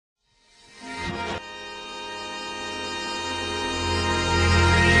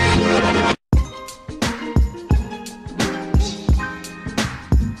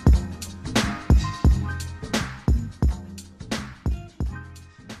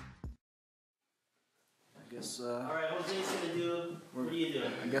Yes. Alright, Jose's gonna do. What are you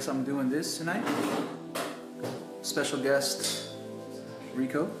doing? I guess I'm doing this tonight. Special guest,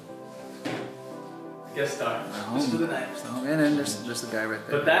 Rico. Guest star. Just for the night. And then there's just the guy right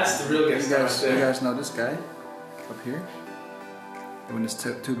there. But that's the real guest star right there. You guys know this guy up here? Doing this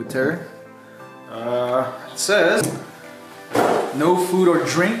tube of terror. It says no food or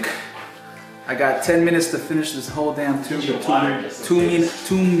drink. I got 10 minutes to finish this whole damn tube.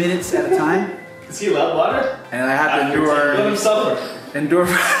 Two minutes at a time. Does he love water? And I have to Let him suffer.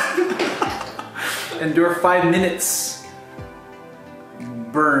 endure 5 minutes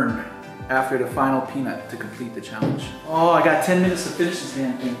burn after the final peanut to complete the challenge. Oh, I got 10 minutes to finish this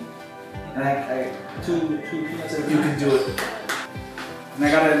damn thing. And I two peanuts at a time. You can do it. And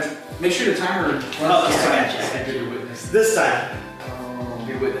I gotta make sure the timer runs. Oh, this time. You're the witness. This time. Oh,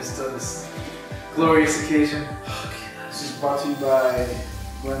 be witness to this glorious occasion. This is brought to you by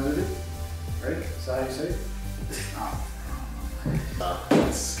Glenn Livid, right? Is that how you say it? Oh.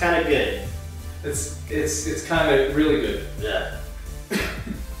 It's kind of good. It's kind of really good. Yeah.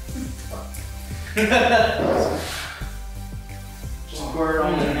 Just pour it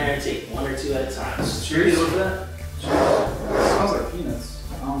on in there and take 1 or 2 at a time. Cheers. Look at that. It smells like peanuts.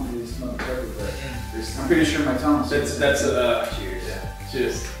 I don't really smell the pepper, but I'm pretty sure my tongue. That's cheers. Yeah.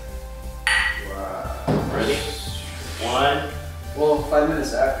 Cheers. Wow. Ready? 1. Well, 5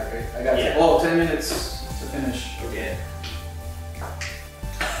 minutes after, right? I got 10 minutes to finish. Okay.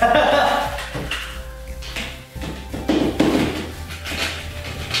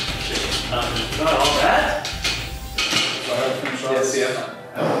 Not all that? Yes, yeah.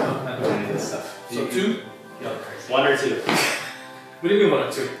 I'm not doing any of this stuff. So 2? 1 or 2? What do you mean 1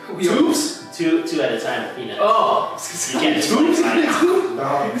 or 2? Tubes? 2 at a time with peanut. Oh! You can't tubes?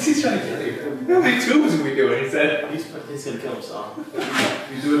 No. He's trying to kill you. How many tubes are we doing? He said. He's gonna kill himself.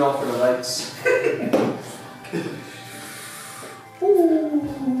 We do it all for the likes.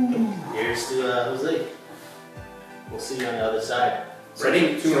 Here's to Jose. We'll see you on the other side.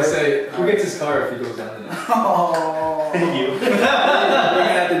 Ready? Who gets his car if he goes down there? Oh, You. you're gonna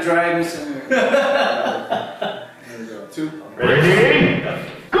have to drive me somewhere. There we go. 2. Ready?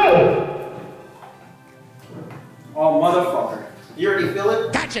 Go! Oh, motherfucker. You already feel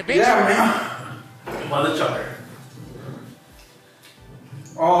it? Gotcha, bitch! Yeah, man. Mother chucker.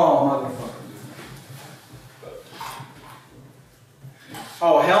 Oh, motherfucker.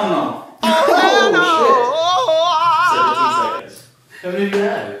 Oh, hell no. Oh, 17 seconds. How many do you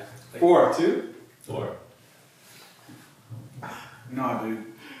have? Like 4. 2? 4. No, dude.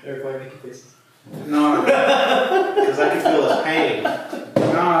 Eric, why make your faces? No, Because I can feel his pain.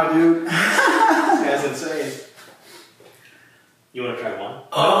 nah, dude. This guy's insane. You want to try 1?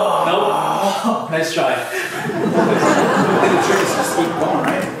 Oh, nope. Nice try. The trick is just keep going,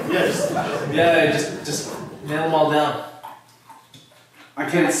 right? Yeah, just nail them all down. I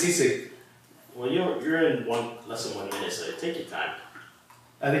Get can't seasick. Well, you're in less than 1 minute, so take your time.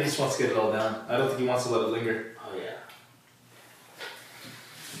 I think he just wants to get it all down. I don't think he wants to let it linger. Oh yeah.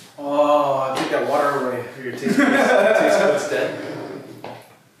 Oh, take that water away. Your taste buds dead.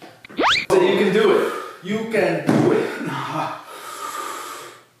 So you can do it. You can do it.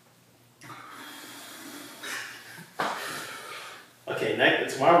 Okay,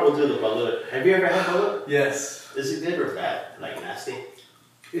 tomorrow we'll do the balut. Have you ever had balut? Yes. Is it good or bad? Like nasty?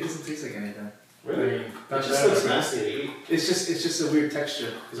 It doesn't taste like anything. Really? I mean, It just looks nasty to eat. It's just a weird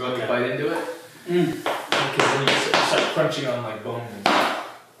texture. Because when you bite into it, Mm. because then you start crunching on like bone.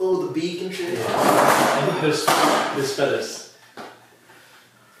 Oh, the beak and shit? I think there's feathers.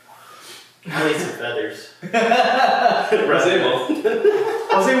 I like some feathers. Jose won't.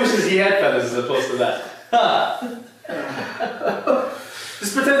 Jose wishes he had feathers as opposed to that.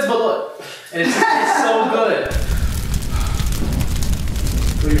 Just pretend it's balut. And it's so good.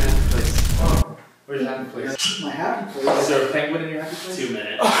 Where's your happy place? Oh. Where's your happy place? My happy place. Is there a penguin in your happy place? 2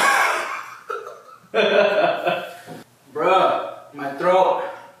 minutes. Bruh, my throat.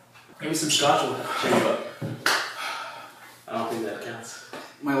 Maybe some scotch will cheer you up. I don't think that counts.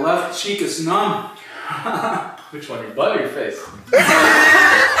 My left cheek is numb. Which one, your butt or your face? I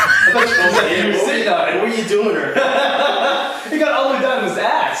thought you were sitting on it. What were you doing her? He got all the way down his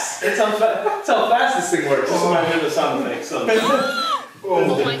ass. That's how fast this thing works. This is my favorite sound effect. So.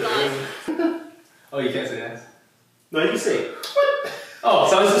 Oh my god. Oh, you can't say ass? No, you say, what? Oh,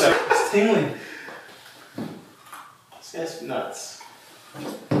 so it's tingling. This guy's nuts.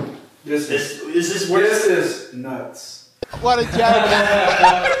 This Is this worse? This is nuts. What a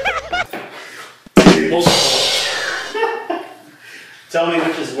jackass. Tell me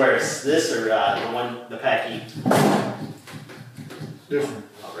which is worse, this or the pack eat. Different.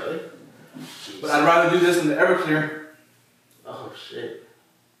 Oh, really? But I'd rather do this than the Everclear. Oh shit.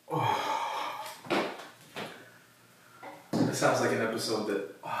 It sounds like an episode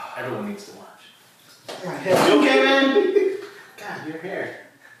that everyone needs to watch. You okay, man? God, your hair.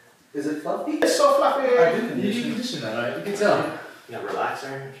 Is it fluffy? It's so fluffy. You condition that, right? You can tell. You got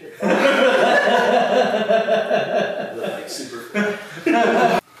relaxer and shit. Look like super.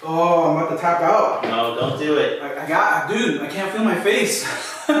 Oh, I'm about to tap out. No, don't do it. Dude, I can't feel my face.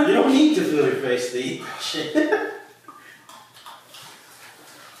 You don't need to feel your face, Steve. Shit.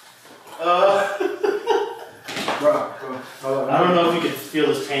 Bro. I don't know if you can feel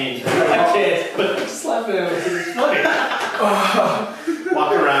his pain. I can't, but I'm slapping him because it's funny.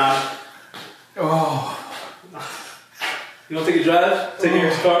 Walk around. Oh. You want to take a drive? Take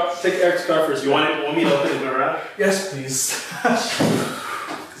Eric's car. Take Eric's car first. You want me to open the garage? Yes, please.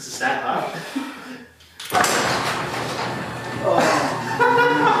 This is that hot.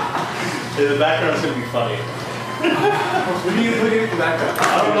 Yeah, the background's gonna be funny. What are you looking at the background? I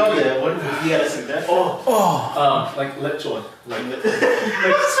don't know that. What if you got a suggestion? Like lip joint. Like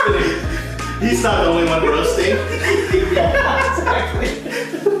spinning. He's not the only one roasting. Exactly.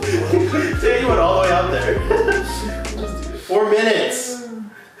 Damn, you went all the way out there. 4 minutes.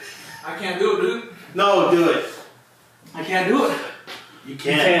 I can't do it, dude. No, do it. I can't do it. You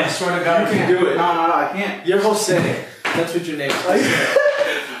can't. I swear to God, You can do it. No, I can't. You're Jose. That's what your name is.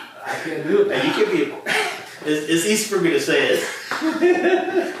 I can't do it. Hey, you can be. It's easy for me to say it.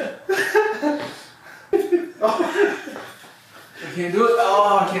 I can't do it.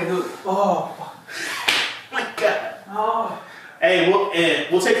 Oh, I can't do it. Oh, My God. oh, Hey,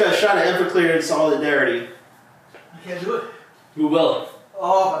 we'll take a shot of Everclear in solidarity. I can't do it. We will.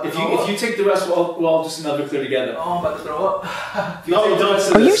 Oh, If you take the rest, we'll all just another clear together. Oh, I'm about to throw up. No, don't.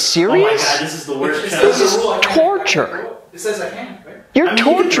 Are you Oh my serious? God, this is the worst It challenge. This is I can't. torture. It says I can, right? You're I mean, you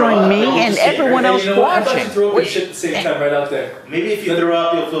can throw torturing up, me don't and just sit everyone there. else You know what? I'm about to watching. throw up and shit at the same time right out there. Maybe if you throw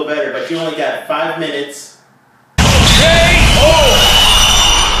up, you'll feel better, but you only got 5 minutes.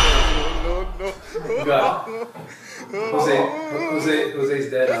 You got it. Jose's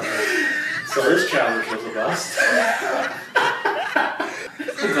dead out there. So this challenge was a bust.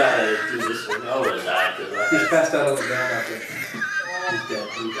 I'm glad I didn't do this one. I would have died. He's passed out on the ground out there. He's dead.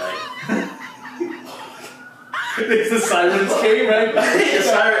 He died. The sirens came, right? Hey,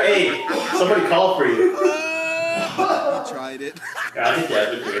 siren, hey, somebody called for you. Tried it. God, I think that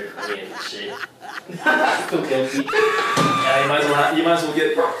would be I mean, shit. Still guilty. Yeah, you might as well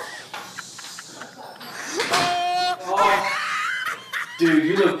get. Dude,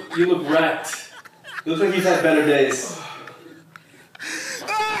 you look wrecked. You look like you've had better days.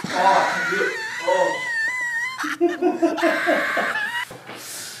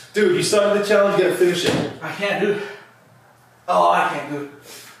 Dude, you started the challenge, you gotta finish it. I can't do it. Oh, I can't do it.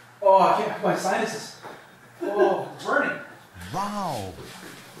 Oh, I can't. My sinuses. Oh, it's burning. Wow.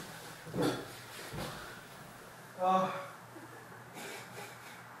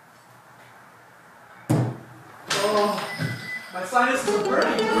 Oh, my sinuses are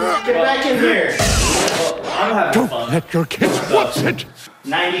burning. Get back in here. I'm having fun. Let your kids watch it.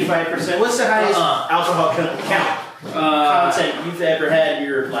 95%. What's the highest alcohol count content you've ever had in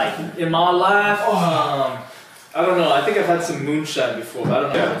your life? In my life, I don't know. I think I've had some moonshine before, but I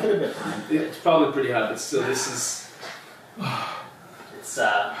don't know. It could have been fine. It's probably pretty high, but still, this is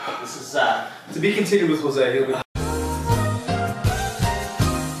to be continued with Jose. He'll be.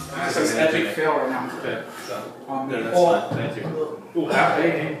 This is epic fail right now. Okay, so. On me. Yeah, that's fine. Thank you. Ooh, half.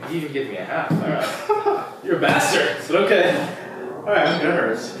 Hey, you even give me a half. All right. You're a bastard. But okay. All right, it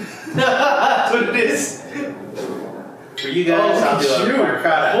hurts. That's what it is. For you guys, I'll do a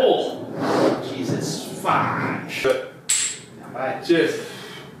marcata. Oh. Jesus, fine. Bye. Cheers.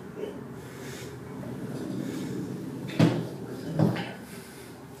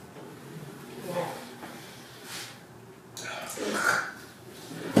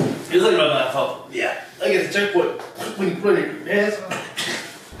 It's like my laptop. Yeah. I get the checkpoint when you put it in your hands.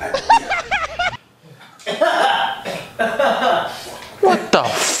 What the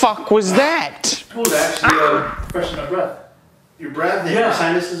fuck was that? Cool to actually freshen my breath. Your breath and your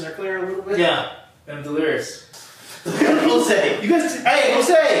sinuses are clear a little bit? Yeah. I'm delirious. Jose. You guys, Hey,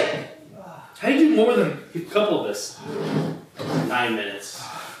 Jose! how do you do more than a couple of this? 9 minutes.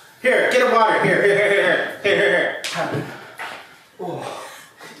 Here, get a water. Here.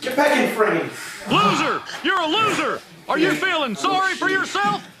 Get back in frame. Loser! You're a loser! Are you feeling sorry for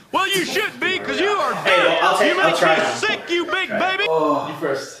yourself? Well, you should be, because you are Hey, dead. I'll try You it. make me sick, you big baby! You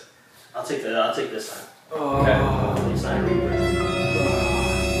first. I'll take this time. Okay. It's not Reaper.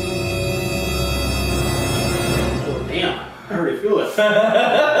 Oh, damn. I already feel it.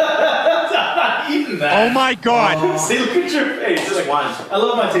 eating that. Oh my god! See, look at your face. Just one. I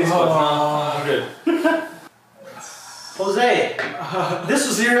love my taste buds. No, I'm good. Jose, this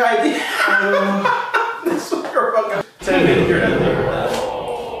was your idea. This was your fucking. 10 minutes, you're out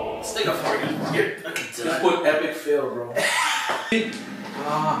there. Stick up for you. Here, look at Just put epic fail, bro.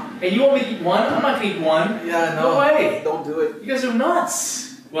 And you want me to eat one? I'm not gonna eat one. Yeah, No way. Don't do it. You guys are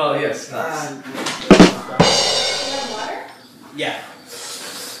nuts. Well, yes, nuts. Yeah.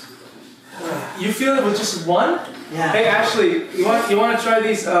 You feel it with just one? Yeah. Hey, Ashley, you want to try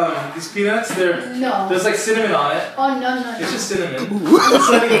these peanuts? No. There's like cinnamon on it. Oh, no. It's just cinnamon. It's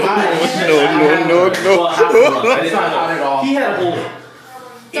not even hot. No. Well, half of one. I didn't not know. hot at all. He had a whole.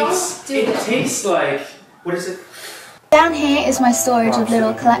 Don't do It it. tastes like. What is it? Down here is my storage of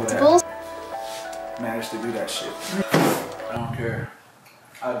little collectibles. Managed to do that shit. I don't care.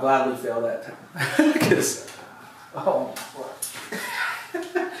 I'd gladly fail that time. Because, oh, what?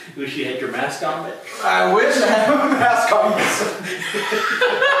 You wish you had your mask on, but I wish I had a mask on.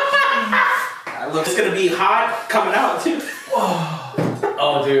 it's gonna be hot coming out too.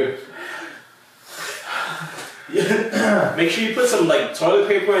 Oh, dude. Make sure you put some like toilet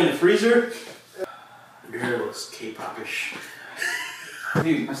paper in the freezer. Your hair looks K-pop-ish.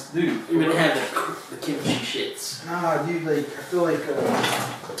 Dude, You're gonna have the kimchi shits. nah, dude, like, I feel like,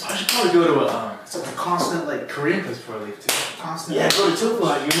 I should probably go to a it's like a constant, like, Korean place before I leave too. constant. Yeah, go to Tokyo.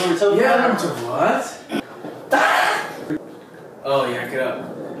 You remember Tokyo? Yeah, I remember to what? Oh yeah, get up.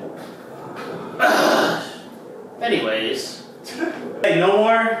 Anyways, hey, no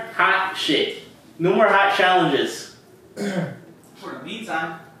more hot shit. No more hot challenges. For the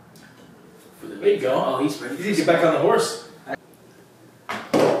meantime. There you go. Oh, he's ready. You need to get back on the horse.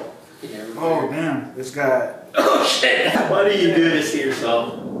 Oh, damn, this guy. Oh shit! Why do you do this to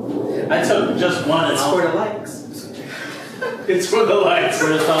yourself? I took just one. It's for the likes. It's for the lights. For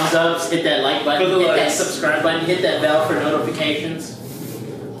the thumbs ups, hit that like button, For the hit that likes. subscribe button, hit that bell for notifications.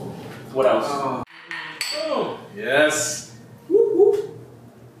 What else? Oh. Oh. Yes. You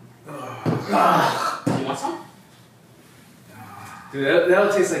want some? Dude,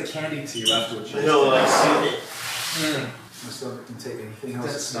 that'll taste like candy to you afterwards. No, like soothe it. My stomach can take anything else.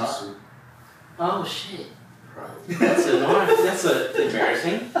 That's not. Oh shit. That's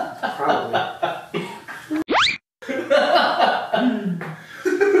embarrassing. Probably.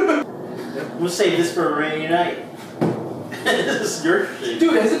 We'll save this for a rainy night. This is your shit.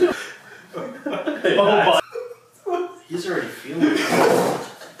 Dude, has it been? He's already feeling it.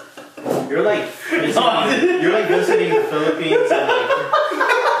 You're like visiting the Philippines and like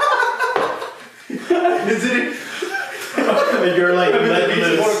Visiting. you're like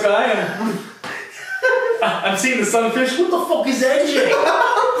I'm seeing the sunfish. What the fuck is that, Jay?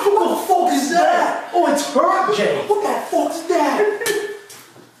 What the fuck is that? Oh, it's hurt, Jay. What the fuck is that?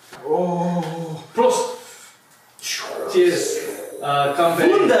 Oh. Prost. Cheers. Come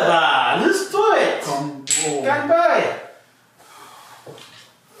Wunderbar, let's do it. Goodbye.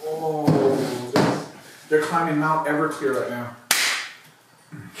 Oh. They're climbing Mount Everclear right now.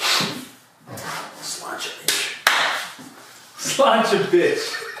 Slancha bitch. Slancha bitch.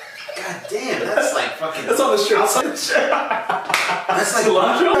 God damn, that's like fucking. That's on the shirt. That's like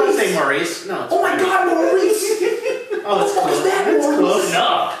cilantro. I would say Maurice. No. Oh my god, Maurice! Oh, that's What the fuck is close. that, That's Maurice? close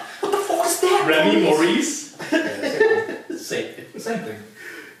enough. What the fuck is that? Remy Maurice. Same. Same thing.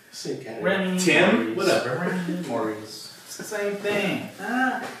 Same category. Remy. Tim. Maurice. Whatever. Remy Maurice. It's the same thing.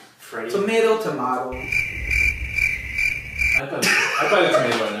 Freddie. Tomato. I buy the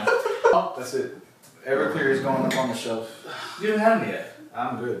tomato right now. That's it. Everclear is going up on the shelf. You haven't had them yet.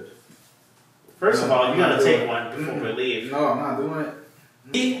 I'm good. First of all, you gotta I'm take not one before we leave. No, I'm not doing it.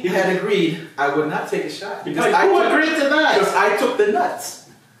 He had agreed I would not take a shot. Who agreed to that? Because I took the nuts.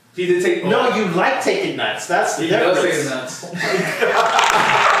 He did take. No, you like taking nuts. That's the He does difference. take nuts.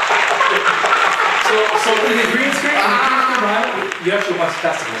 So in the green screen, you actually watch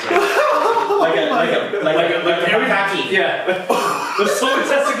testicles, right? like every hockey. Yeah. There's so many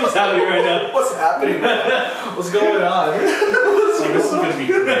testicles happening right now. What's happening? What's going on? So this is gonna be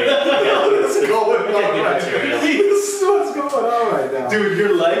great. What's going on good right material. now? What's going on right now? Dude,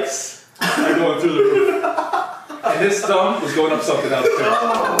 your legs are going through the roof. And this thumb was going up something else too.